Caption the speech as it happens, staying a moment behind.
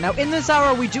Now, in this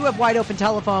hour, we do have wide open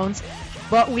telephones,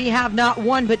 but we have not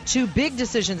one but two big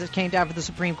decisions that came down for the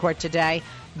Supreme Court today.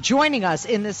 Joining us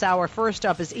in this hour, first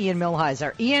up, is Ian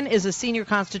Millhiser. Ian is a senior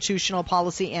constitutional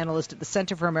policy analyst at the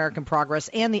Center for American Progress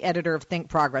and the editor of Think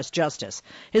Progress Justice.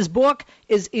 His book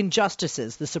is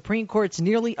Injustices, the Supreme Court's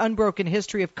nearly unbroken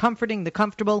history of comforting the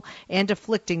comfortable and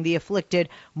afflicting the afflicted.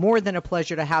 More than a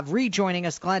pleasure to have rejoining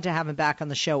us. Glad to have him back on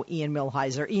the show, Ian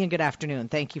Millhiser. Ian, good afternoon.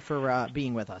 Thank you for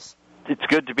being with us. It's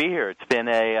good to be here. It's been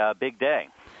a big day.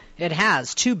 It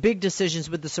has. Two big decisions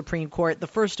with the Supreme Court, the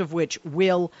first of which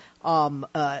will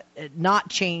not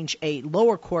change a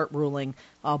lower court ruling,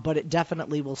 but it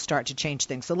definitely will start to change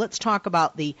things. So let's talk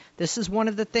about this is one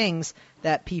of the things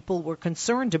that people were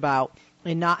concerned about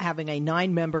in not having a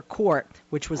 9-member court,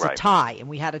 which was a tie. And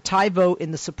we had a tie vote in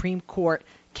the Supreme Court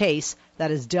case that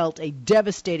has dealt a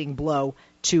devastating blow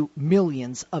to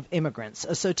millions of immigrants.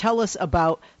 So tell us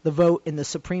about the vote in the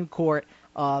Supreme Court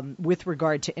with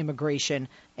regard to immigration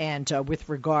and with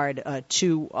regard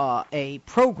to a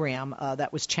program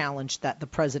that was challenged that the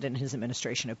president and his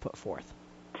administration have put forth.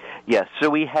 Yes, so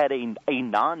we had a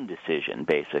non-decision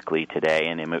basically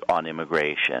today on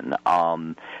immigration.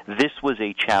 This was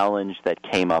a challenge that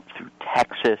came up through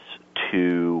Texas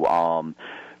to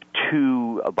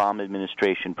two Obama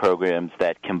administration programs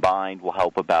that combined will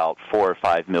help about 4 or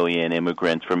 5 million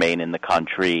immigrants remain in the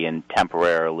country and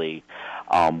temporarily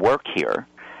work here.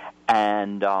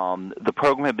 And the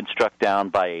program had been struck down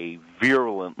by a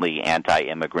virulently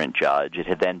anti-immigrant judge. It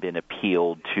had then been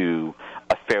appealed to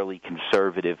a fairly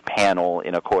conservative panel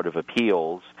in a court of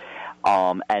appeals.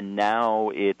 And now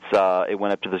it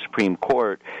went up to the Supreme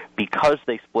Court. Because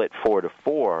they split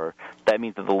 4-4, that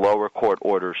means that the lower court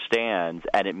order stands,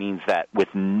 and it means that with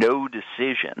no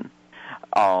decision,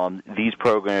 these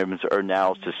programs are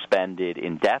now suspended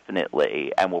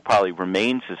indefinitely and will probably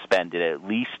remain suspended at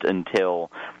least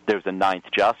until there's a ninth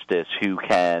justice who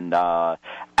can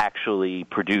actually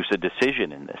produce a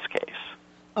decision in this case.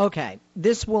 Okay.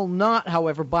 This will not,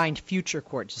 however, bind future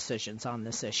court decisions on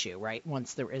this issue, right?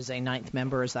 Once there is a ninth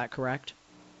member, is that correct?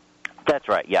 That's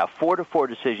right, yeah. 4-4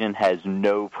 decision has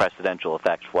no precedential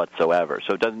effects whatsoever,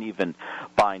 so it doesn't even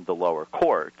bind the lower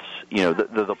courts. You know,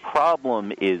 the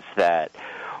problem is that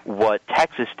what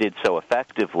Texas did so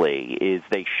effectively is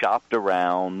they shopped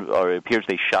around, or it appears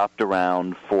they shopped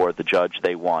around for the judge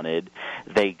they wanted.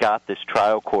 They got this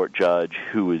trial court judge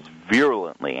who is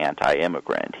virulently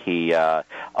anti-immigrant. He,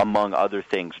 among other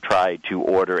things, tried to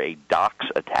order a dox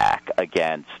attack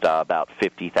against about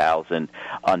 50,000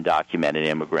 undocumented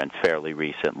immigrants fairly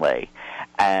recently.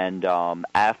 And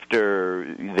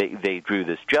after they drew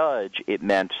this judge, it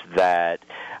meant that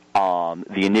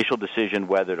the initial decision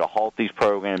whether to halt these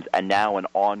programs and now an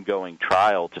ongoing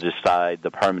trial to decide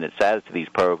the permanent status of these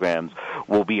programs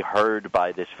will be heard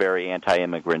by this very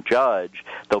anti-immigrant judge.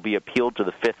 They'll be appealed to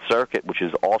the Fifth Circuit, which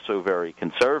is also very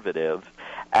conservative.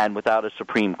 And without a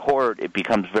Supreme Court, it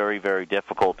becomes very, very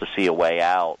difficult to see a way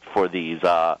out for these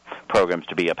programs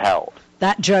to be upheld.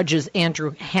 That judge is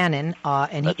Andrew Hannon,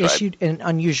 and he issued an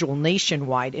unusual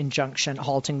nationwide injunction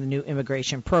halting the new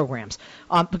immigration programs.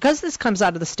 Because this comes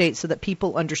out of the state so that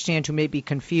people understand who may be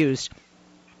confused,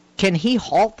 can he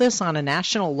halt this on a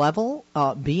national level,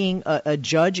 being a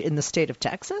judge in the state of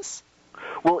Texas?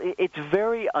 Well, it's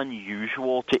very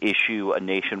unusual to issue a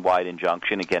nationwide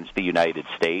injunction against the United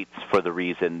States for the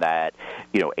reason that,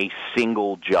 you know, a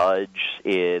single judge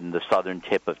in the southern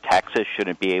tip of Texas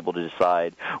shouldn't be able to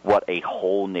decide what a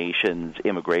whole nation's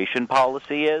immigration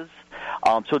policy is.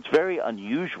 So it's very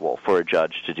unusual for a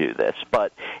judge to do this.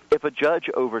 But if a judge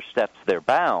oversteps their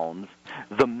bounds,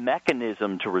 the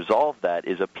mechanism to resolve that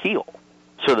is appeal.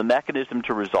 So the mechanism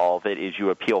to resolve it is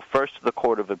you appeal first to the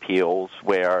Court of Appeals,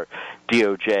 where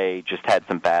DOJ just had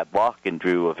some bad luck and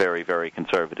drew a very, very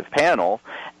conservative panel.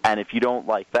 And if you don't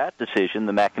like that decision,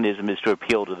 the mechanism is to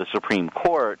appeal to the Supreme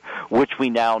Court, which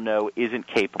we now know isn't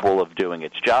capable of doing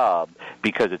its job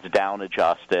because it's down a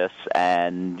justice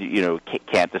and, you know,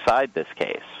 can't decide this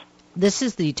case. This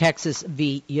is the Texas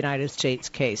v. United States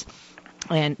case.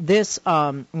 And this,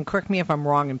 and correct me if I'm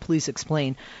wrong, and please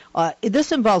explain,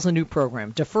 this involves a new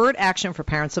program, Deferred Action for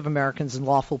Parents of Americans and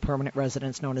Lawful Permanent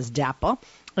Residents, known as DAPA,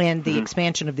 and the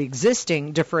expansion of the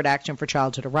existing Deferred Action for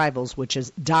Childhood Arrivals, which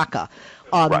is DACA.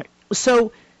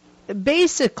 So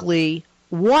basically,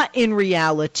 what in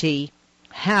reality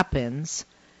happens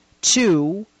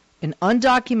to an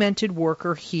undocumented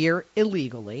worker here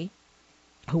illegally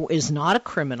who is not a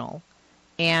criminal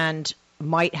and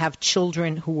might have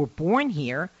children who were born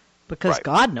here because Right.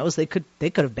 God knows they could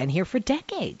have been here for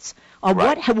decades.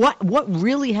 Right. What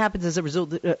really happens as a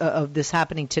result of this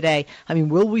happening today? I mean,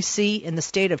 will we see in the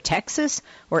state of Texas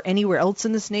or anywhere else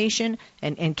in this nation,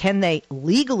 and can they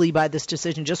legally, by this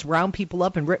decision, just round people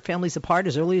up and rip families apart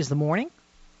as early as the morning?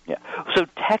 Yeah. So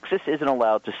Texas isn't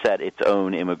allowed to set its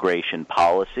own immigration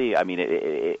policy. I mean,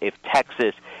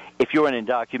 if you're an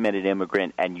undocumented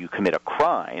immigrant and you commit a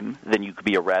crime, then you could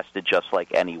be arrested just like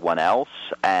anyone else.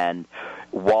 And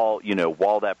while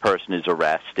that person is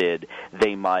arrested,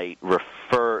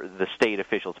 the state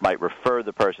officials might refer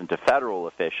the person to federal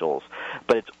officials,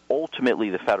 but it's ultimately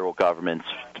the federal government's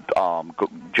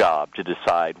job to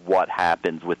decide what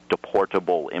happens with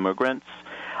deportable immigrants.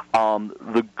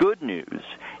 The good news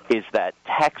is that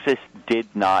Texas did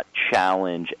not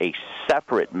challenge a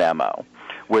separate memo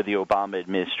where the Obama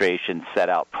administration set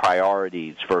out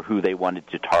priorities for who they wanted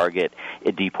to target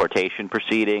in deportation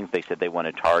proceedings. They said they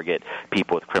want to target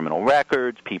people with criminal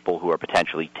records, people who are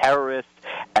potentially terrorists,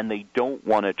 and they don't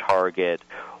want to target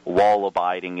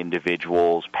law-abiding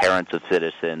individuals, parents of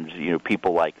citizens,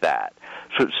 people like that.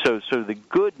 So the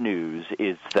good news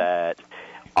is that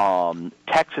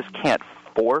Texas can't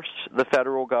force the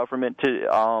federal government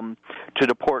to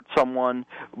deport someone,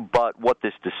 but what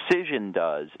this decision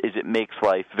does is it makes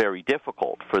life very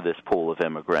difficult for this pool of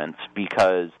immigrants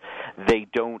because they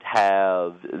don't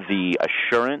have the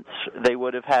assurance they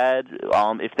would have had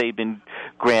if they'd been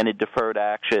granted deferred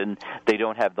action. They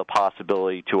don't have the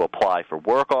possibility to apply for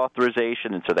work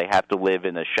authorization, and so they have to live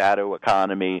in a shadow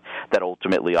economy that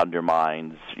ultimately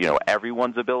undermines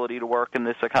everyone's ability to work in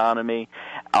this economy,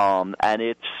 and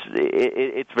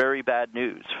it's very bad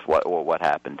news what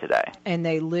happened today. And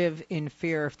they live in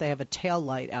fear if they have a tail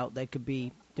light out, they could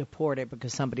be deported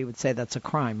because somebody would say that's a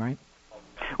crime, right?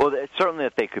 Well, it's certainly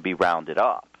that they could be rounded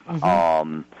up.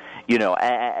 Mm-hmm.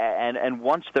 And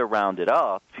once they're rounded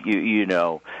up, even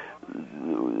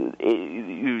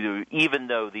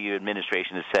though the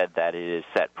administration has said that it has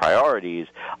set priorities,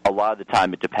 a lot of the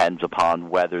time it depends upon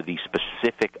whether the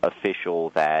specific official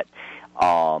that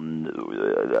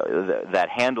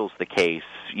handles the case,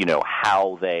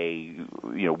 how they,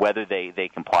 whether they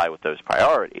comply with those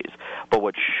priorities. But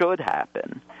what should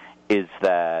happen is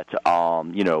that,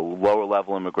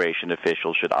 lower-level immigration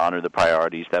officials should honor the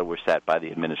priorities that were set by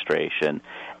the administration,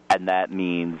 and that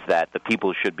means that the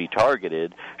people who should be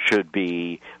targeted should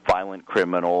be violent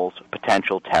criminals,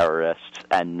 potential terrorists,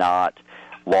 and not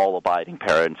law-abiding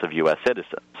parents of U.S.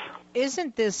 citizens.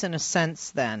 Isn't this, in a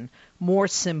sense, then, more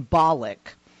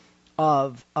symbolic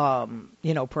of,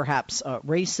 perhaps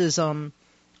racism,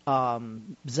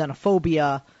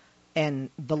 xenophobia, and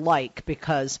the like?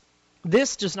 Because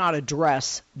this does not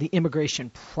address the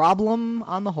immigration problem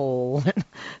on the whole,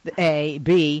 A,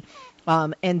 B,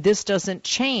 and this doesn't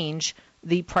change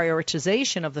the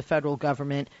prioritization of the federal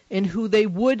government in who they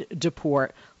would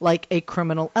deport, like a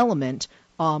criminal element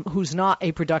who's not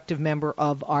a productive member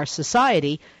of our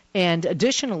society. And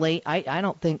additionally, I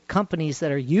don't think companies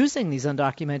that are using these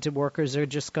undocumented workers are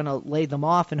just going to lay them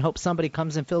off and hope somebody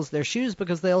comes and fills their shoes,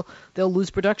 because they'll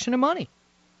lose production and money.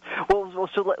 Well,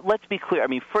 so let's be clear. I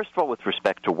mean, first of all, with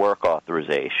respect to work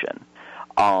authorization,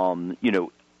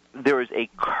 there is a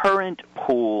current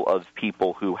pool of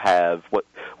people who have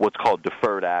what's called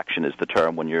deferred action is the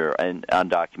term when you're an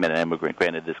undocumented immigrant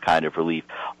granted this kind of relief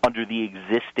under the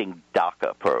existing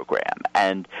DACA program,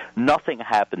 and nothing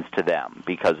happens to them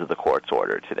because of the court's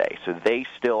order today. So they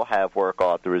still have work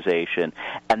authorization,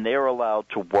 and they're allowed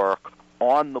to work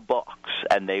on the books,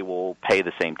 and they will pay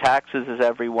the same taxes as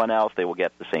everyone else. They will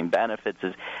get the same benefits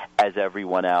as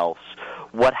everyone else.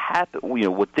 What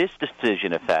this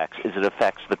decision affects is it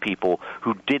affects the people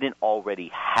who didn't already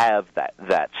have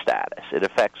that status. It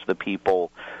affects the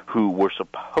people who were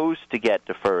supposed to get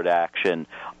deferred action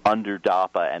under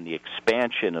DAPA and the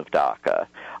expansion of DACA.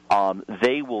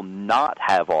 They will not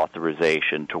have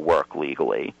authorization to work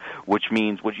legally, which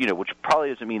probably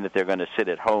doesn't mean that they're going to sit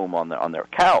at home on their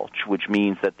couch, which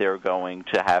means that they're going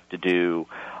to have to do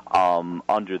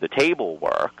under the table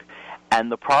work. And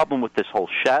the problem with this whole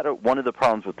one of the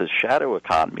problems with this shadow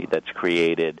economy that's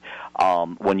created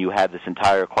when you have this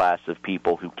entire class of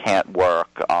people who can't work,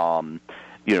 who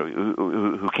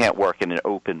can't work in an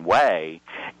open way,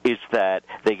 is that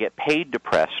they get paid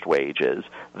depressed wages.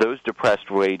 Those depressed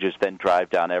wages then drive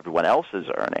down everyone else's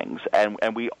earnings,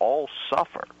 and we all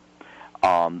suffer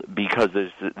because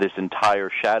there's this entire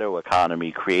shadow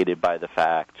economy created by the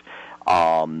fact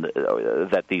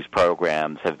that these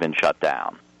programs have been shut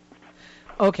down.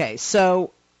 Okay,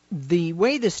 so the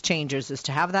way this changes is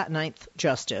to have that ninth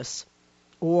justice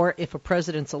or if a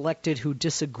president's elected who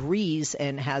disagrees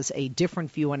and has a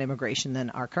different view on immigration than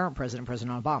our current president,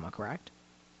 President Obama, correct?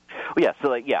 Well, yeah,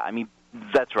 so I mean,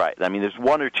 that's right. I mean, there's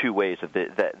one or two ways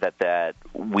that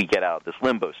we get out of this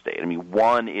limbo state. I mean,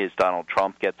 one is Donald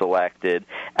Trump gets elected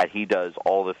and he does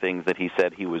all the things that he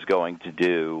said he was going to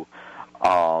do,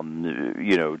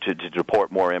 to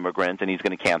deport more immigrants, and he's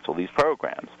going to cancel these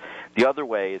programs. The other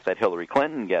way is that Hillary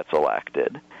Clinton gets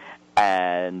elected,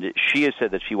 and she has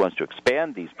said that she wants to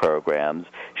expand these programs.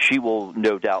 She will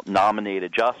no doubt nominate a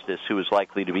justice who is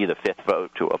likely to be the fifth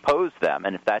vote to oppose them,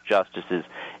 and if that justice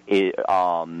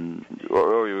or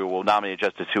will nominate a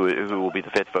justice who will be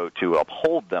the fifth vote to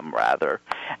uphold them, rather,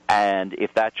 and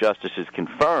if that justice is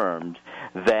confirmed,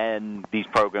 then these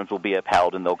programs will be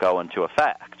upheld and they'll go into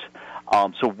effect.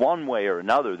 So one way or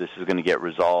another, this is going to get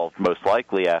resolved most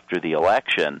likely after the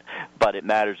election, but it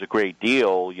matters a great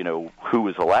deal, who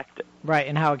is elected. Right,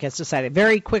 and how it gets decided.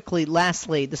 Very quickly,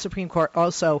 lastly, the Supreme Court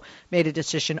also made a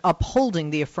decision upholding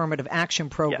the affirmative action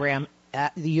program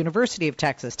at the University of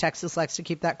Texas. Texas likes to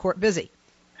keep that court busy.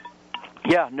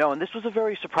 Yeah, no, and this was a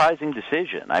very surprising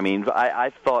decision. I mean,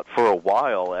 I've thought for a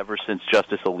while, ever since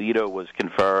Justice Alito was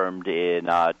confirmed in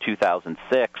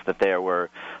 2006, that there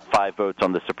were 5 votes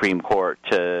on the Supreme Court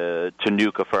to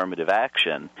nuke affirmative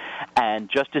action. And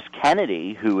Justice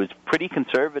Kennedy, who is pretty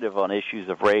conservative on issues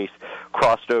of race,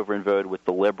 crossed over and voted with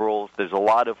the liberals. There's a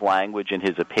lot of language in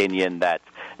his opinion that's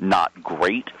not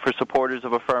great for supporters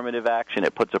of affirmative action.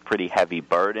 It puts a pretty heavy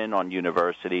burden on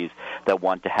universities that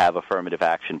want to have affirmative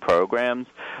action programs,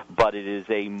 but it is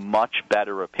a much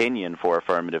better opinion for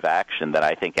affirmative action than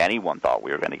I think anyone thought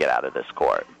we were going to get out of this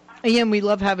court. Ian, we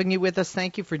love having you with us.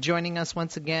 Thank you for joining us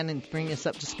once again and bringing us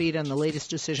up to speed on the latest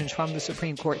decisions from the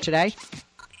Supreme Court today.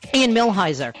 Ian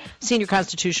Millhiser, Senior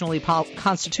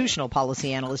Constitutional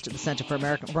Policy Analyst at the Center for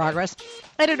American Progress,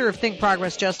 editor of Think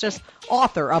Progress Justice,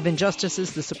 author of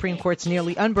Injustices, the Supreme Court's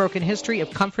Nearly Unbroken History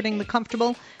of Comforting the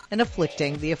Comfortable and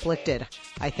Afflicting the Afflicted.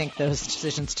 I think those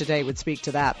decisions today would speak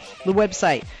to that. The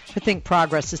website for Think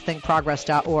Progress is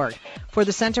thinkprogress.org. For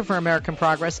the Center for American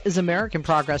Progress is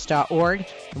americanprogress.org.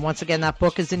 And once again, that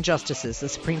book is Injustices, the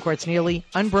Supreme Court's Nearly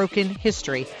Unbroken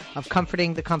History of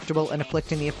Comforting the Comfortable and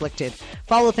Afflicting the Afflicted.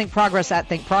 Follow Think Progress at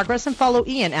Think Progress and follow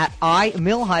Ian at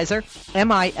iMillhiser,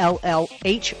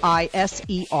 Millhiser.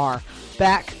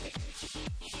 Back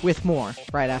with more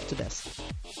right after this.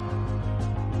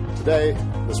 Today,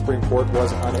 the Supreme Court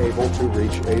was unable to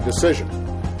reach a decision.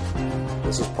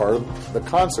 This is part of the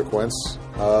consequence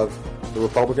of the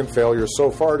Republican failure so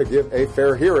far to give a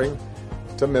fair hearing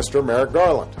to Mr. Merrick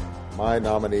Garland, my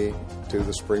nominee to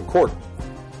the Supreme Court.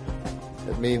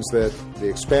 It means that the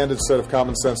expanded set of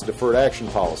common sense deferred action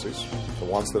policies, the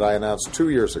ones that I announced 2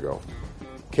 years ago,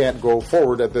 can't go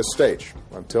forward at this stage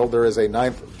until there is a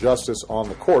ninth justice on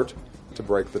the court to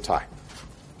break the tie.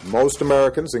 Most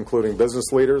Americans, including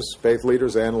business leaders, faith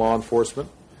leaders, and law enforcement,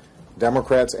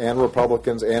 Democrats and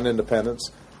Republicans and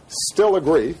independents, still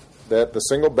agree that the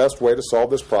single best way to solve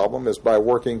this problem is by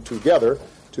working together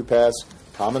to pass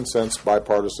common sense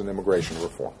bipartisan immigration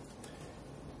reform.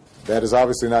 That is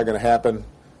obviously not going to happen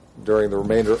during the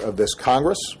remainder of this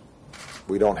Congress.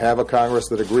 We don't have a Congress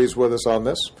that agrees with us on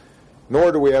this,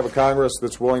 nor do we have a Congress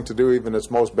that's willing to do even its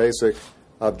most basic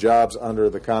of jobs under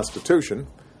the Constitution,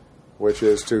 which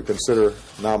is to consider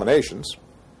nominations.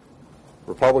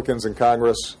 Republicans in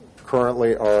Congress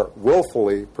currently are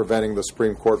willfully preventing the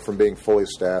Supreme Court from being fully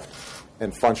staffed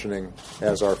and functioning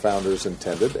as our founders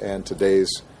intended, and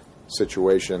today's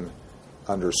situation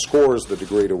underscores the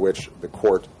degree to which the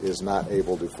court is not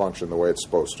able to function the way it's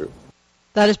supposed to.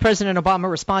 That is President Obama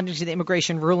responding to the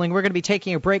immigration ruling. We're going to be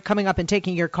taking a break, coming up and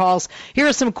taking your calls. Here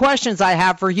are some questions I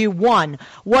have for you. 1,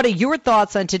 what are your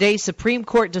thoughts on today's Supreme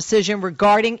Court decision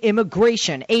regarding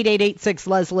immigration?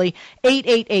 888-6-LESLIE,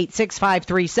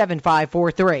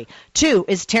 888-653-7543. 2,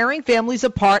 is tearing families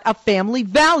apart a family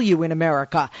value in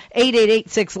America?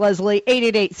 888-6-LESLIE,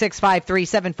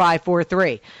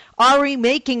 888-653-7543. Are we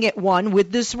making it one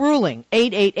with this ruling?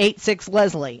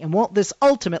 888-6-LESLIE. And won't this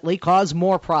ultimately cause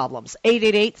more problems?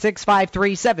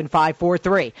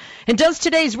 888-653-7543. And does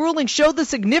today's ruling show the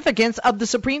significance of the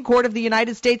Supreme Court of the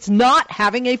United States not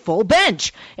having a full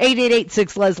bench?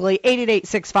 888-6-LESLIE,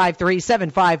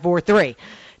 888-653-7543.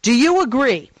 Do you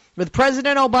agree with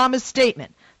President Obama's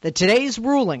statement that today's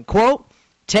ruling, quote,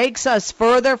 takes us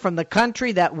further from the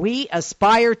country that we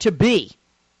aspire to be?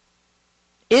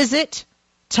 Is it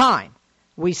time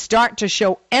we start to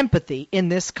show empathy in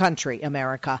this country,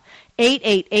 America?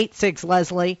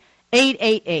 888-6-LESLIE,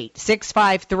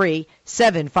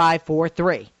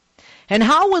 888-653-7543. And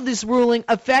how will this ruling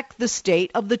affect the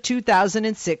state of the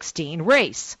 2016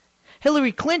 race?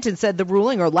 Hillary Clinton said the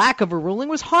ruling or lack of a ruling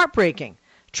was heartbreaking.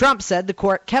 Trump said the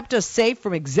court kept us safe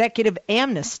from executive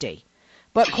amnesty.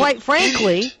 But quite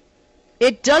frankly,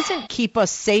 it doesn't keep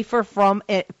us safer from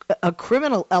a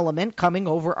criminal element coming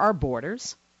over our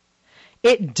borders.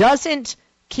 It doesn't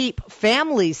keep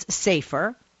families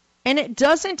safer, and it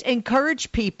doesn't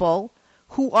encourage people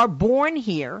who are born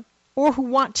here or who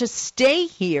want to stay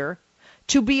here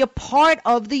to be a part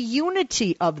of the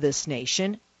unity of this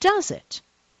nation, does it?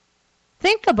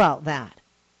 Think about that.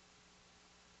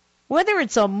 Whether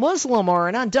it's a Muslim or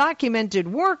an undocumented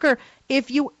worker, if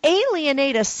you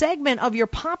alienate a segment of your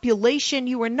population,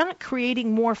 you are not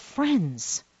creating more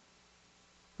friends,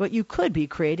 but you could be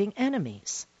creating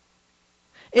enemies.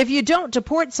 If you don't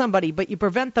deport somebody, but you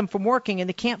prevent them from working and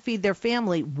they can't feed their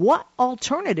family, what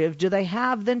alternative do they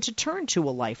have than to turn to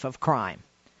a life of crime?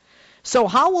 So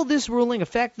how will this ruling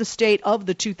affect the state of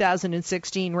the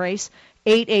 2016 race?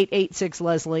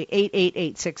 8886-LESLIE,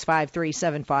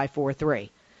 8886537543.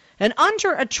 And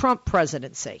under a Trump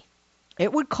presidency,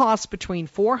 it would cost between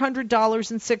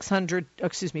 $400 and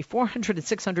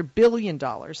 $600 billion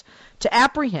to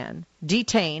apprehend,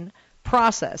 detain,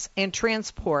 process, and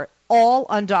transport all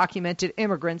undocumented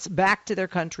immigrants back to their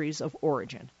countries of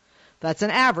origin. That's an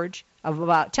average of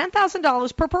about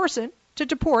 $10,000 per person to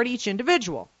deport each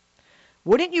individual.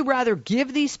 Wouldn't you rather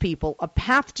give these people a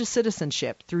path to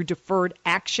citizenship through deferred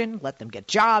action, let them get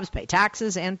jobs, pay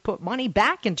taxes, and put money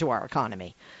back into our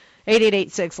economy?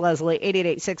 8886-LESLIE,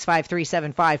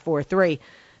 8865-37543.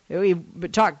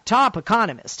 Top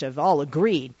economists have all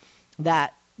agreed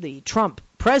that the Trump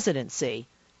presidency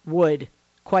would,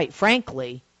 quite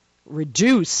frankly,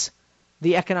 reduce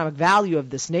the economic value of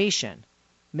this nation,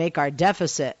 make our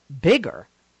deficit bigger,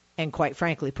 and quite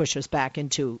frankly push us back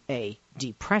into a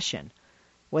depression.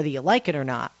 Whether you like it or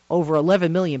not, over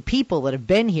 11 million people that have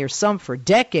been here, some for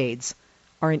decades,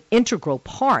 are an integral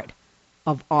part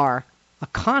of our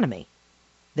economy.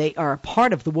 They are a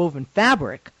part of the woven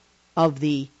fabric of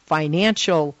the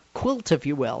financial quilt, if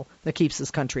you will, that keeps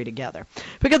this country together.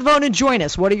 Pick up the phone and join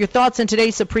us. What are your thoughts on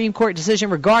today's Supreme Court decision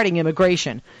regarding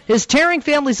immigration? Is tearing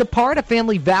families apart a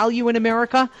family value in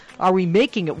America? Are we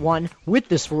making it one with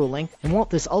this ruling? And won't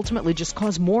this ultimately just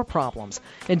cause more problems?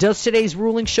 And does today's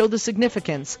ruling show the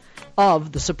significance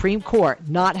of the Supreme Court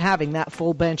not having that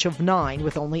full bench of 9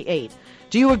 with only 8?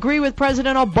 Do you agree with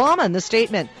President Obama in the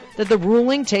statement that the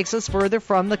ruling takes us further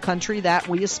from the country that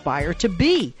we aspire to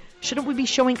be? Shouldn't we be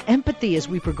showing empathy as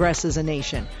we progress as a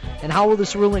nation? And how will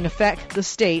this ruling affect the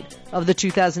state of the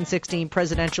 2016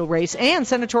 presidential race and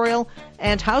senatorial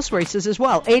and House races as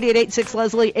well?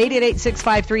 8886-LESLIE,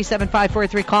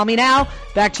 8865-37543. Call me now.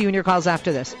 Back to you and your calls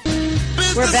after this.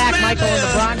 We're back. Michael in the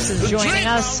Bronx is joining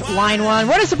us. Line 1.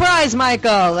 What a surprise,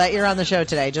 Michael, that you're on the show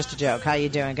today. Just a joke. How you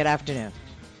doing? Good afternoon.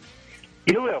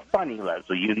 You're real funny,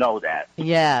 Leslie. You know that.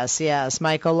 Yes.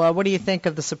 Michael, what do you think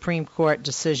of the Supreme Court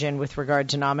decision with regard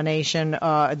to immigration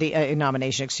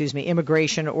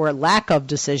or lack of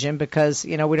decision because,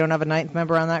 we don't have a 9th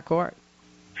member on that court?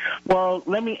 Well,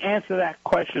 let me answer that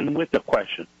question with the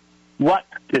question. What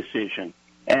decision?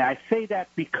 And I say that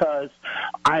because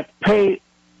I pay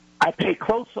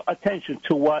close attention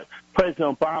to what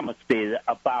President Obama stated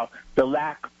about the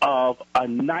lack of a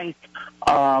 9th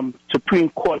Supreme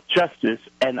Court justice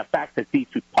and the fact that these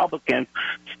Republicans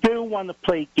still want to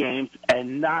play games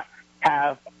and not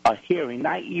have a hearing,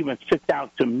 not even sit down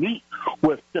to meet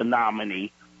with the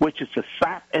nominee, which is a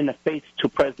slap in the face to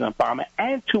President Obama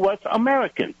and to us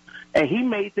Americans. And he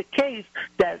made the case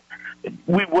that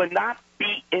we would not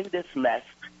be in this mess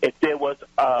if there was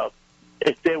a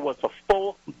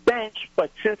full bench,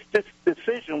 but since this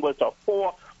decision was a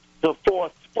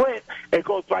 4-4 split, it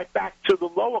goes right back to the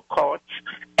lower courts,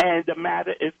 and the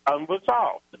matter is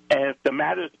unresolved. And if the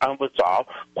matter is unresolved,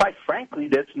 quite frankly,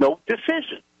 there's no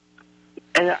decision.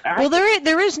 Well,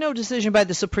 there is no decision by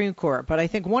the Supreme Court, but I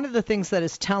think one of the things that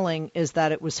is telling is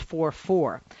that it was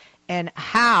 4-4. And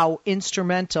how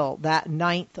instrumental that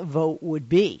 9th vote would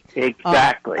be.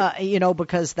 Exactly.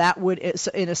 Because that would,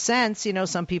 in a sense,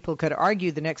 some people could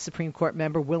argue the next Supreme Court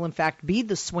member will, in fact, be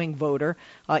the swing voter,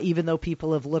 even though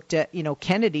people have looked at,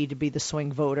 Kennedy to be the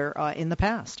swing voter in the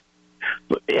past.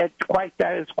 That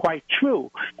is quite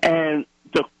true. And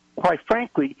quite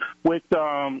frankly, with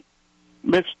Mr.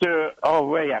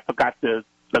 I forgot the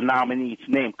nominee's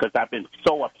name because I've been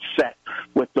so upset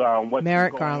with what's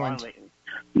Merrick going Garland. on lately.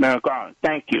 Merrick Garland,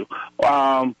 thank you.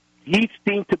 He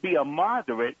seemed to be a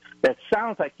moderate that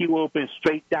sounds like he would have been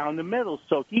straight down the middle.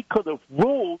 So he could have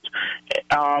ruled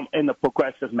in a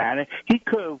progressive manner. He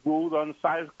could have ruled on the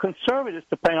side of conservatives,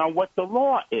 depending on what the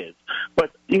law is.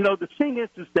 But, the thing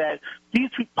is that these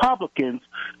Republicans,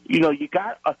 you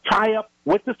got a tie-up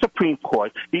with the Supreme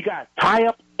Court. You got a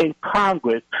tie-up in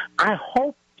Congress. I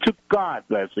hope to God,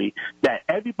 Leslie, that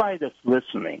everybody that's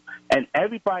listening and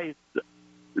everybody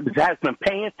that has been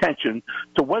paying attention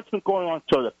to what's been going on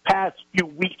for the past few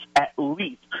weeks at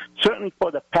least, certainly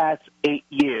for the past 8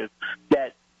 years,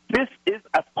 that this is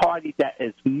a party that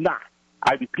is not,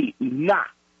 I repeat, not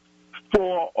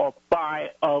for or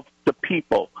by of the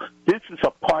people. This is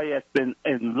a party that's been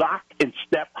in lock and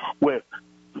step with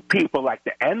people like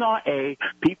the NRA,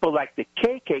 people like the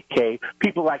KKK,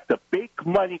 people like the big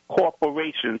money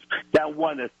corporations that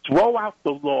want to throw out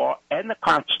the law and the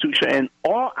Constitution and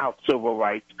all our civil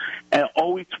rights, and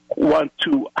always want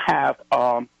to have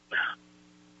how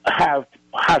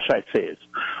should I say this?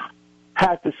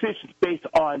 Have decisions based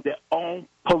on their own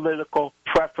political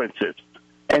preferences.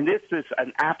 And this is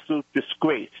an absolute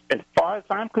disgrace. As far as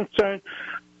I'm concerned,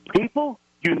 people,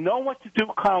 you know what to do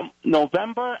come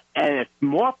November, and if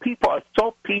more people are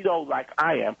so pedo like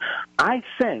I am, I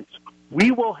sense we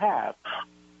will have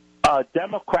a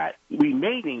Democrat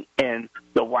remaining in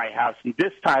the White House, and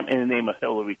this time in the name of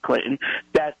Hillary Clinton,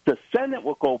 that the Senate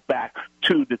will go back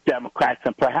to the Democrats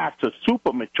and perhaps a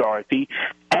supermajority,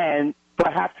 and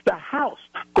perhaps the House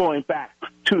going back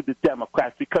to the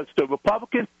Democrats, because the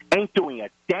Republicans ain't doing a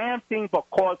damn thing but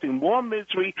causing more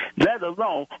misery, let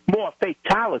alone more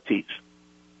fatalities.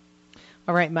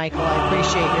 All right, Michael, I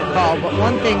appreciate your call. But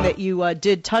one thing that you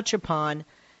did touch upon,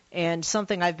 and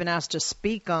something I've been asked to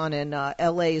speak on in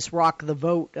LA's Rock the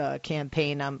Vote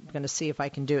campaign, I'm going to see if I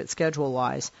can do it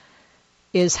schedule-wise,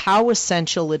 is how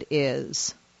essential it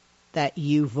is that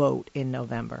you vote in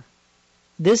November.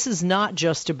 This is not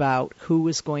just about who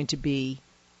is going to be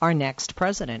our next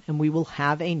president, and we will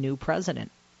have a new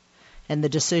president. And the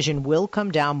decision will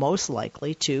come down most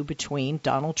likely to between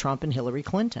Donald Trump and Hillary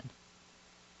Clinton.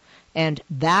 And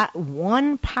that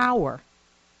one power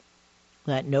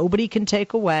that nobody can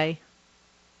take away,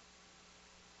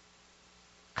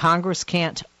 Congress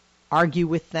can't argue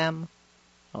with them.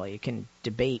 Well, you can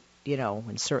debate,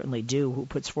 and certainly do who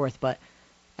puts forth, but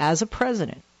as a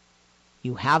president,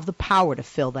 you have the power to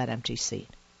fill that empty seat,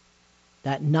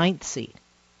 that ninth seat,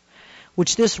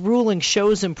 which this ruling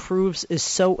shows and proves is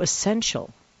so essential,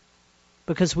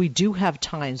 because we do have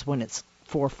times when it's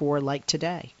 4-4 like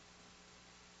today.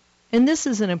 And this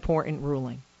is an important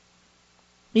ruling.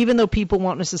 Even though people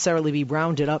won't necessarily be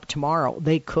rounded up tomorrow,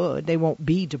 they could. They won't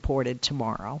be deported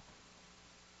tomorrow.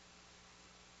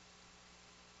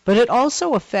 But it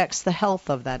also affects the health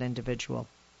of that individual.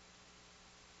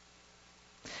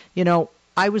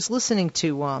 I was listening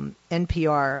to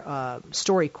NPR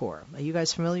StoryCorps. Are you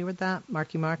guys familiar with that?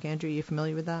 Marky Mark, Andrew, are you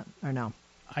familiar with that or no?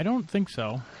 I don't think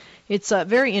so. It's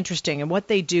very interesting, and what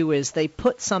they do is they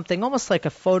put something almost like a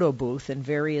photo booth in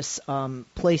various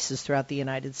places throughout the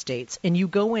United States, and you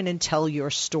go in and tell your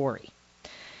story.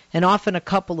 And often a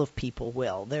couple of people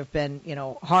will. There have been,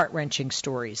 heart-wrenching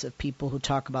stories of people who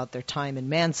talk about their time in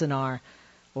Manzanar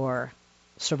or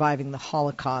surviving the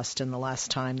Holocaust and the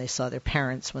last time they saw their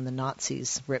parents when the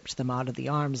Nazis ripped them out of the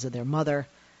arms of their mother,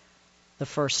 the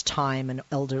first time an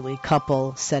elderly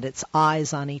couple set its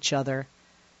eyes on each other.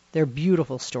 They're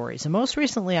beautiful stories. And most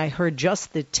recently I heard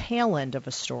just the tail end of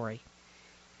a story.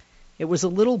 It was a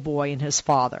little boy and his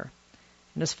father.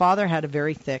 And his father had a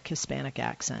very thick Hispanic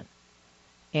accent.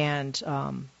 And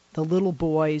the little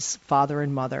boy's father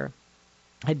and mother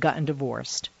had gotten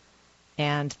divorced.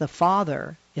 And the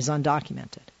father is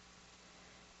undocumented.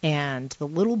 And the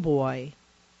little boy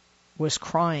was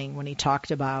crying when he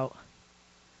talked about,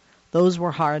 those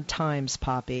were hard times,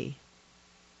 Poppy,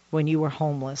 when you were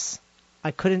homeless.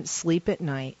 I couldn't sleep at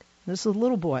night. This is a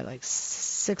little boy, like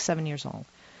 6, 7 years old.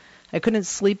 I couldn't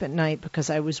sleep at night because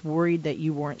I was worried that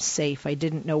you weren't safe. I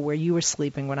didn't know where you were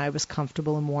sleeping when I was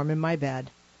comfortable and warm in my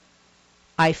bed.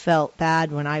 I felt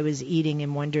bad when I was eating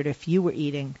and wondered if you were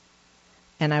eating.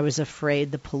 And I was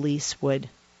afraid the police would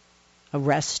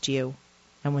arrest you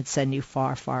and would send you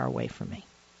far, far away from me.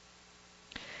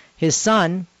 His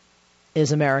son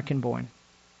is American-born.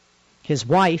 His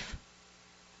wife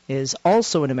is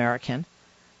also an American.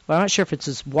 Well, I'm not sure if it's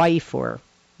his wife or,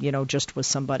 just was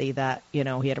somebody that, he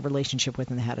had a relationship with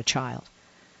and they had a child.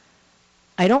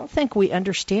 I don't think we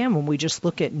understand when we just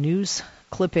look at news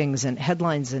clippings and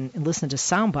headlines and listen to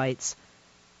sound bites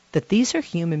that these are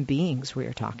human beings we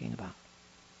are talking about.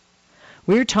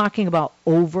 We're talking about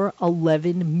over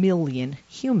 11 million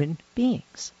human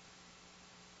beings,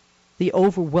 the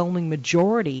overwhelming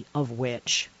majority of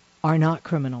which are not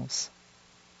criminals.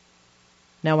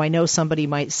 Now, I know somebody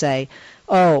might say,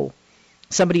 oh,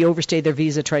 somebody overstayed their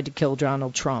visa, tried to kill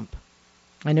Donald Trump.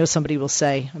 I know somebody will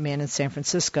say a man in San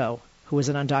Francisco who was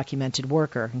an undocumented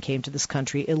worker and came to this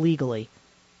country illegally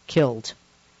killed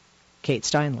Kate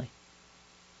Steinle.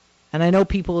 And I know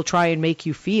people will try and make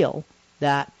you feel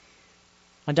that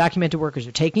undocumented workers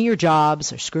are taking your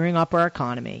jobs, are screwing up our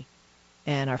economy,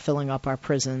 and are filling up our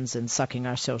prisons and sucking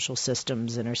our social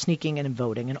systems and are sneaking in and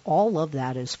voting, and all of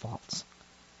that is false.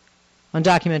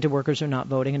 Undocumented workers are not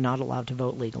voting and not allowed to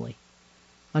vote legally.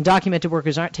 Undocumented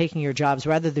workers aren't taking your jobs.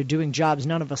 Rather, they're doing jobs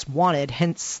none of us wanted,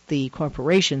 hence the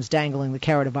corporations dangling the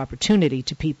carrot of opportunity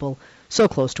to people so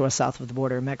close to us south of the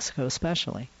border, Mexico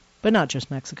especially. But not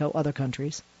just Mexico, other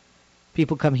countries.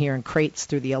 People come here in crates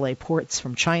through the LA ports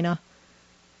from China.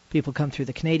 People come through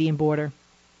the Canadian border.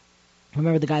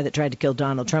 Remember the guy that tried to kill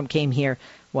Donald Trump came here,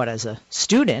 as a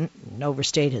student, and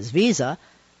overstayed his visa,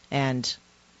 and,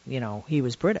 he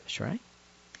was British, right?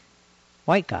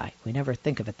 White guy. We never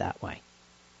think of it that way.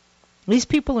 These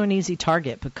people are an easy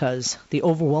target because the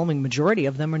overwhelming majority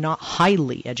of them are not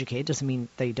highly educated. Doesn't mean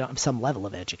they don't have some level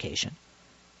of education.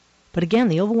 But again,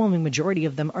 the overwhelming majority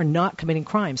of them are not committing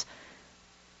crimes.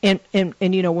 And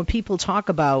when people talk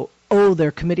about,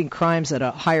 they're committing crimes at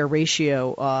a higher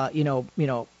ratio,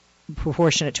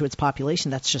 proportionate to its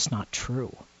population, that's just not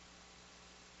true.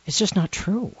 It's just not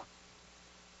true.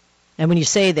 And when you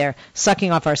say they're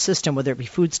sucking off our system, whether it be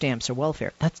food stamps or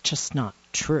welfare, that's just not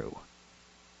true.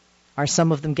 Are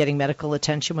some of them getting medical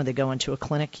attention when they go into a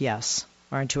clinic? Yes.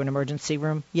 Or into an emergency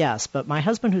room? Yes. But my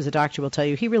husband, who's a doctor, will tell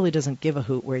you he really doesn't give a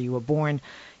hoot where you were born.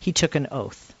 He took an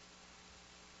oath.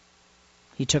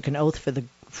 He took an oath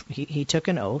he took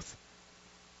an oath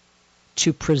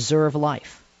to preserve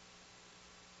life.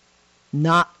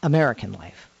 Not American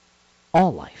life.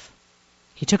 All life.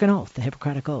 He took an oath, the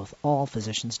Hippocratic Oath. All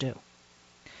physicians do.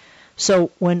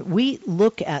 So when we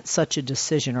look at such a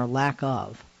decision or lack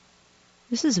of,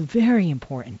 this is very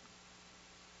important.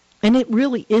 And it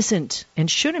really isn't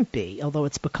and shouldn't be, although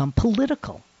it's become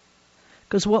political.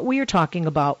 Because what we are talking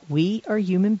about, we are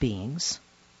human beings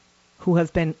who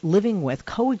have been living with,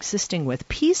 coexisting with,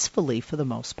 peacefully for the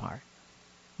most part,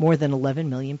 more than 11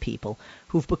 million people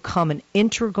who've become an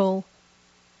integral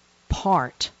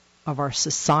part of our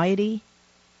society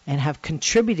and have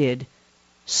contributed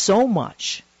so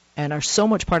much and are so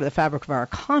much part of the fabric of our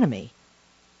economy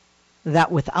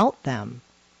that without them,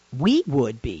 we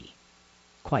would be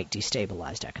quite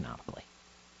destabilized economically.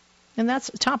 And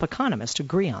that's top economists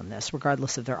agree on this,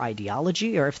 regardless of their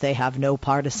ideology or if they have no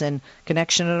partisan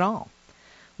connection at all.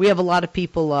 We have a lot of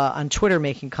people on Twitter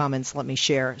making comments. Let me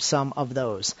share some of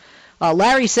those.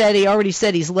 Larry said he already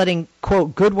said he's letting,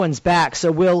 quote, good ones back,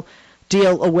 so we'll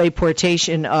deal away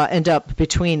portation end up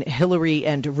between Hillary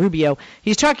and Rubio.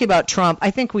 He's talking about Trump.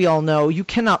 I think we all know you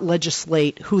cannot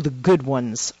legislate who the good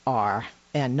ones are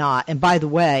and not. And by the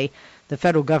way, the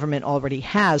federal government already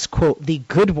has, quote, the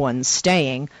good ones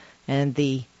staying, and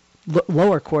the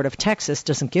lower court of Texas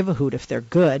doesn't give a hoot if they're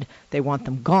good. They want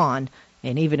them gone,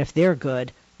 and even if they're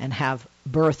good and have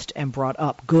birthed and brought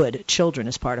up good children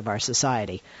as part of our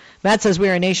society. Matt says we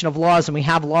are a nation of laws, and we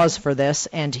have laws for this,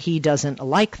 and he doesn't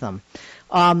like them.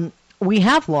 We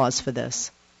have laws for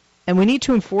this, and we need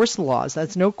to enforce the laws.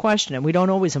 That's no question, and we don't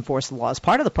always enforce the laws.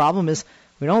 Part of the problem is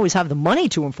we don't always have the money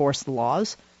to enforce the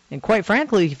laws, and quite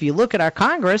frankly, if you look at our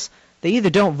Congress, they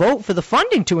either don't vote for the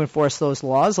funding to enforce those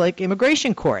laws, like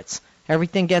immigration courts.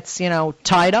 Everything gets,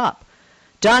 tied up.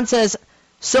 Don says,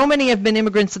 so many have been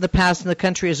immigrants in the past, and the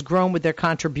country has grown with their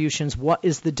contributions. What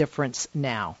is the difference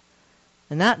now?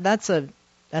 And that's a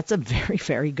very,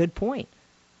 very good point.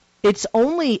 It's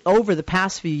only over the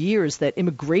past few years that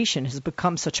immigration has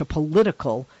become such a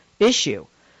political issue.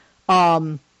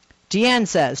 Deanne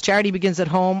says, charity begins at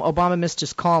home. Obama missed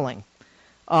his calling.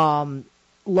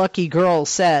 Lucky Girl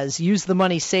says, use the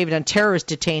money saved on terrorist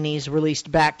detainees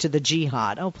released back to the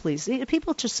jihad. Oh, please.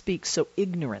 People just speak so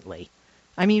ignorantly.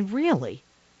 I mean, really.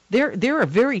 There are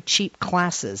very cheap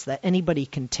classes that anybody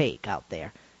can take out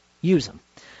there. Use them.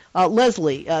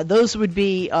 Leslie, those would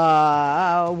be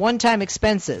one-time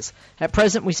expenses. At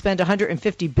present, we spend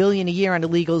 $150 billion a year on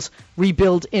illegals,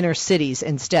 rebuild inner cities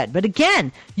instead. But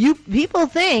again, people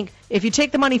think if you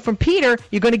take the money from Peter,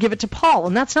 you're going to give it to Paul,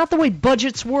 and that's not the way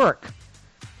budgets work.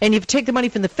 And if you take the money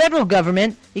from the federal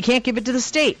government, you can't give it to the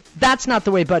state. That's not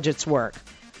the way budgets work.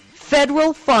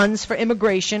 Federal funds for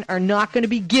immigration are not going to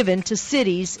be given to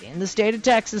cities in the state of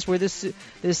Texas where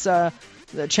the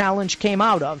challenge came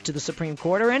out of to the Supreme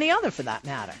Court, or any other for that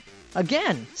matter.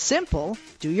 Again, simple,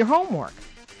 do your homework.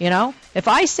 If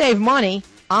I save money,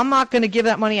 I'm not going to give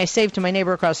that money I saved to my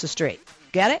neighbor across the street.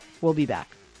 Get it? We'll be back.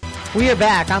 We are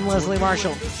back. I'm Leslie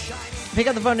Marshall. Pick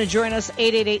up the phone and join us,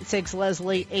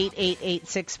 888-6-LESLIE,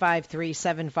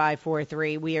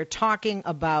 888-653-7543. We are talking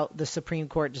about the Supreme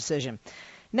Court decision.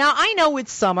 Now, I know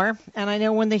it's summer, and I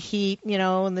know when the heat,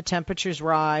 and the temperatures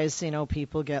rise,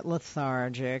 people get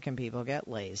lethargic and people get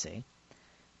lazy.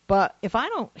 But if I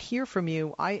don't hear from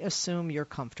you, I assume you're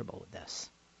comfortable with this.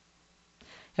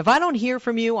 If I don't hear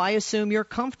from you, I assume you're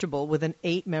comfortable with an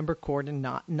 8-member court and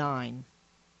not 9.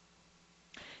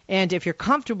 And if you're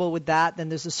comfortable with that, then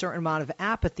there's a certain amount of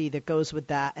apathy that goes with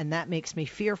that, and that makes me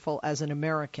fearful as an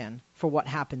American for what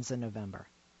happens in November.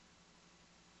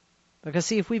 Because,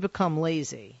 see, if we become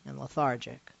lazy and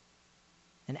lethargic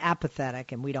and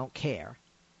apathetic and we don't care,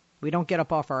 we don't get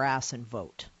up off our ass and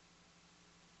vote.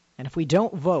 And if we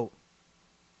don't vote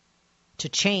to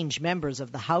change members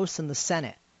of the House and the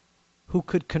Senate who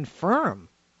could confirm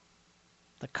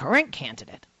the current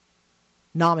candidate,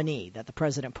 nominee that the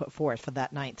president put forth for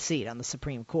that 9th seat on the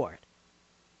Supreme Court,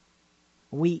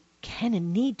 we can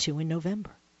and need to in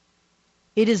November.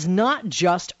 It is not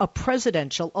just a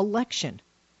presidential election.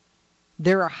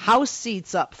 There are House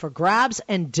seats up for grabs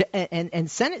and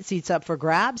Senate seats up for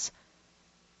grabs,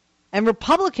 and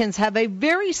Republicans have a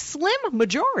very slim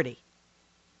majority.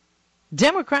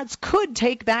 Democrats could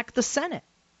take back the Senate.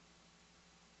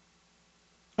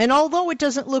 And although it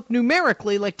doesn't look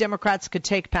numerically like Democrats could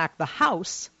take back the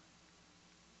House,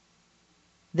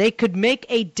 they could make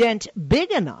a dent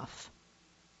big enough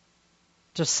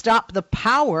to stop the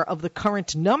power of the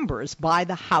current numbers by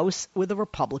the House with a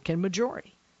Republican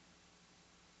majority.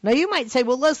 Now, you might say,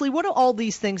 well, Leslie, what do all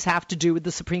these things have to do with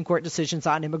the Supreme Court decisions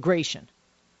on immigration?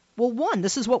 Well, one,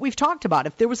 this is what we've talked about.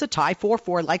 If there was a tie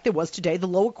 4-4 like there was today, the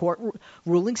lower court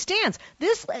ruling stands.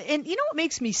 And you know what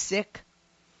makes me sick?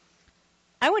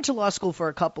 I went to law school for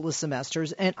a couple of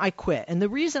semesters, and I quit. And the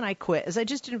reason I quit is I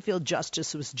just didn't feel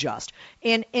justice was just.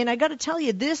 And I got to tell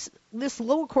you, this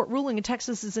lower court ruling in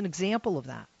Texas is an example of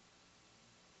that.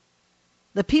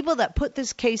 The people that put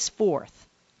this case forth,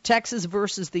 Texas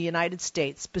versus the United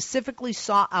States, specifically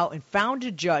sought out and found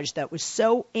a judge that was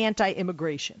so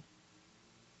anti-immigration.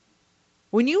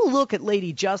 When you look at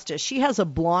Lady Justice, she has a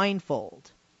blindfold,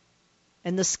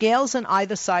 and the scales on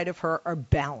either side of her are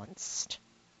balanced.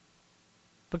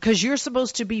 Because you're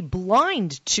supposed to be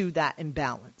blind to that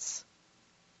imbalance.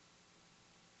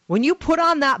 When you put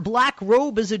on that black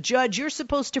robe as a judge, you're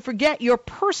supposed to forget your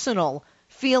personal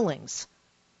feelings.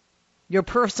 Your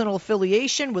personal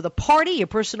affiliation with a party, your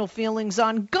personal feelings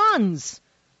on guns,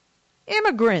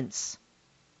 immigrants,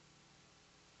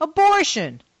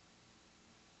 abortion.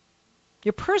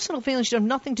 Your personal feelings should have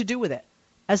nothing to do with it.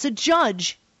 As a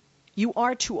judge, you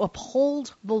are to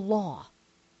uphold the law.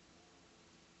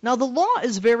 Now, the law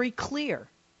is very clear.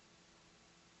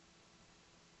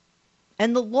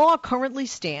 And the law currently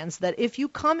stands that if you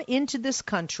come into this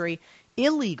country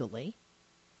illegally,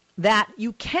 that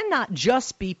you cannot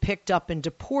just be picked up and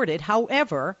deported.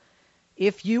 However,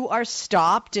 if you are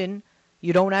stopped and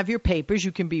you don't have your papers,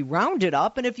 you can be rounded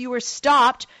up. And if you are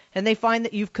stopped and they find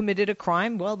that you've committed a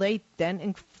crime, well, they then,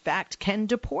 in fact, can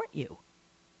deport you.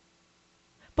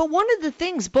 But one of the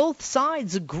things both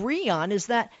sides agree on is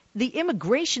that the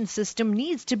immigration system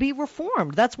needs to be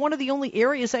reformed. That's one of the only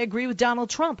areas I agree with Donald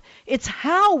Trump. It's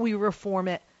how we reform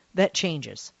it that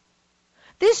changes.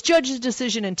 This judge's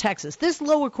decision in Texas, this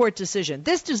lower court decision,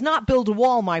 this does not build a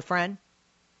wall, my friend.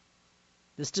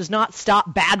 This does not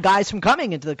stop bad guys from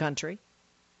coming into the country.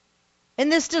 And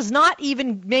this does not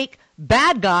even make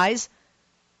bad guys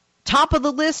top of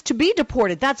the list to be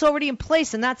deported. That's already in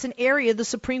place, and that's an area the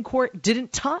Supreme Court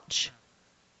didn't touch.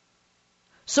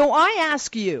 So I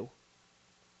ask you,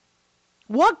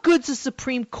 what good's the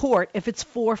Supreme Court if it's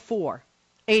 4-4?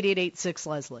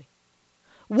 888-6-LESLIE.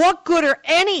 What good are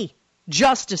any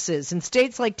justices in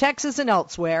states like Texas and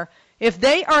elsewhere if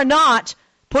they are not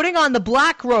putting on the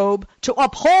black robe to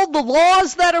uphold the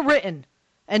laws that are written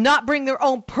and not bring their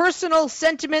own personal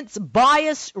sentiments,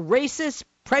 bias, racist,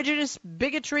 prejudice,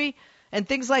 bigotry, and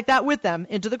things like that with them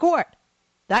into the court?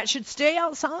 That should stay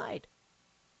outside.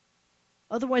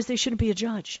 Otherwise, they shouldn't be a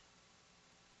judge.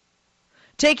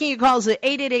 Taking your calls at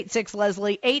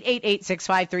 888-6-LESLIE,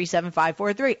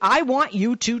 888-653-7543. I want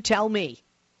you to tell me,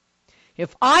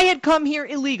 if I had come here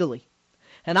illegally,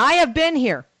 and I have been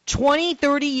here 20,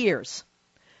 30 years,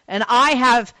 and I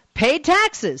have paid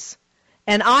taxes,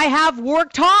 and I have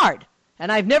worked hard,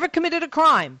 and I've never committed a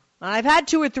crime, and I've had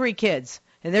 2 or 3 kids,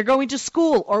 and they're going to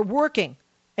school or working,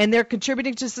 and they're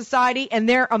contributing to society, and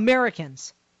they're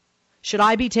Americans, should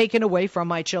I be taken away from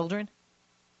my children?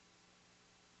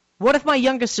 What if my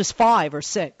youngest is 5 or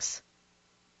 6?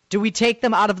 Do we take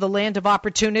them out of the land of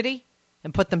opportunity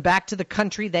and put them back to the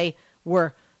country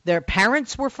their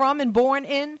parents were from and born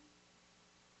in?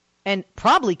 and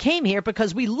probably came here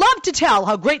because we love to tell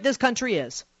how great this country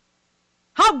is,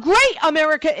 how great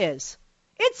America is.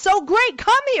 It's so great.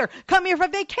 Come here. Come here for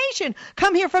vacation.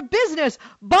 Come here for business.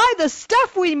 Buy the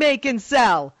stuff we make and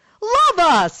sell. Love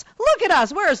us. Look at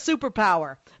us. We're a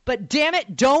superpower. But damn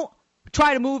it, don't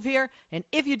try to move here. And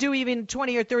if you do, even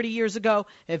 20 or 30 years ago,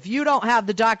 if you don't have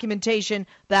the documentation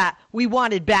that we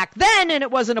wanted back then and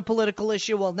it wasn't a political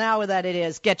issue, well, now that it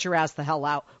is, get your ass the hell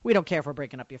out. We don't care if we're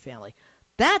breaking up your family.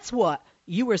 That's what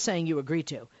you were saying you agree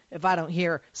to, if I don't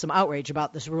hear some outrage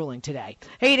about this ruling today.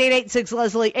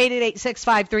 888-6-LESLIE,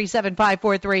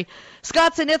 888-653-7543.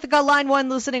 Scott's in Ithaca, line 1,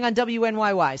 listening on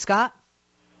WNYY. Scott?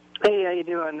 Hey, how you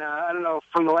doing? I don't know,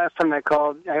 from the last time I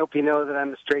called, I hope you know that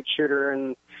I'm a straight shooter,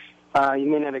 and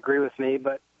you may not agree with me,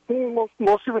 but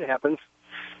we'll see what happens.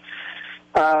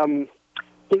 As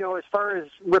far as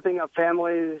ripping up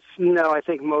families, no, I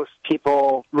think most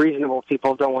people, reasonable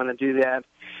people, don't want to do that.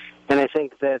 And I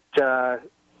think that,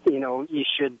 you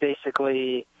should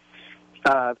basically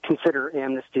consider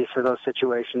amnesty for those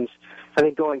situations. I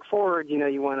think going forward,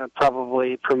 you want to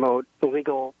probably promote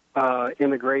illegal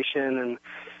immigration and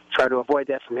try to avoid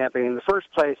that from happening in the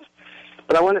first place.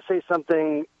 But I want to say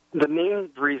something. The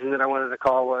main reason that I wanted to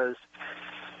call was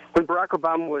when Barack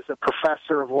Obama was a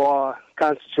professor of law,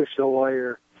 constitutional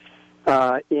lawyer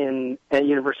at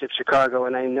University of Chicago,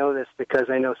 and I know this because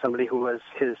I know somebody who was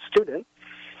his student.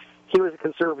 He was a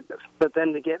conservative, but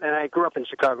then and I grew up in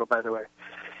Chicago, by the way.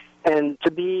 And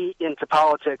to be into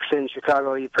politics in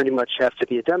Chicago, you pretty much have to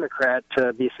be a Democrat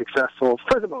to be successful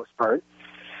for the most part.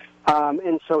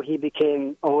 And so he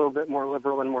became a little bit more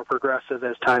liberal and more progressive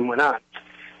as time went on.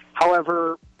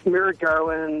 However, Merrick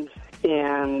Garland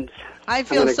and... I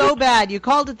feel so bad. You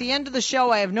called at the end of the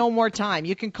show. I have no more time.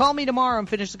 You can call me tomorrow and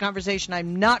finish the conversation.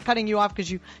 I'm not cutting you off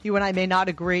because you and I may not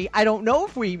agree. I don't know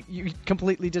if you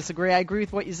completely disagree. I agree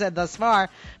with what you said thus far.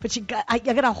 But I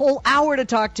got a whole hour to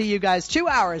talk to you guys, 2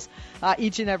 hours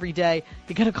each and every day.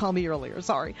 You got to call me earlier.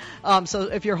 Sorry. So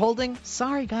if you're holding,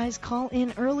 sorry, guys, call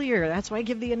in earlier. That's why I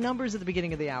give the numbers at the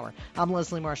beginning of the hour. I'm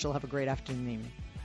Leslie Marshall. Have a great afternoon.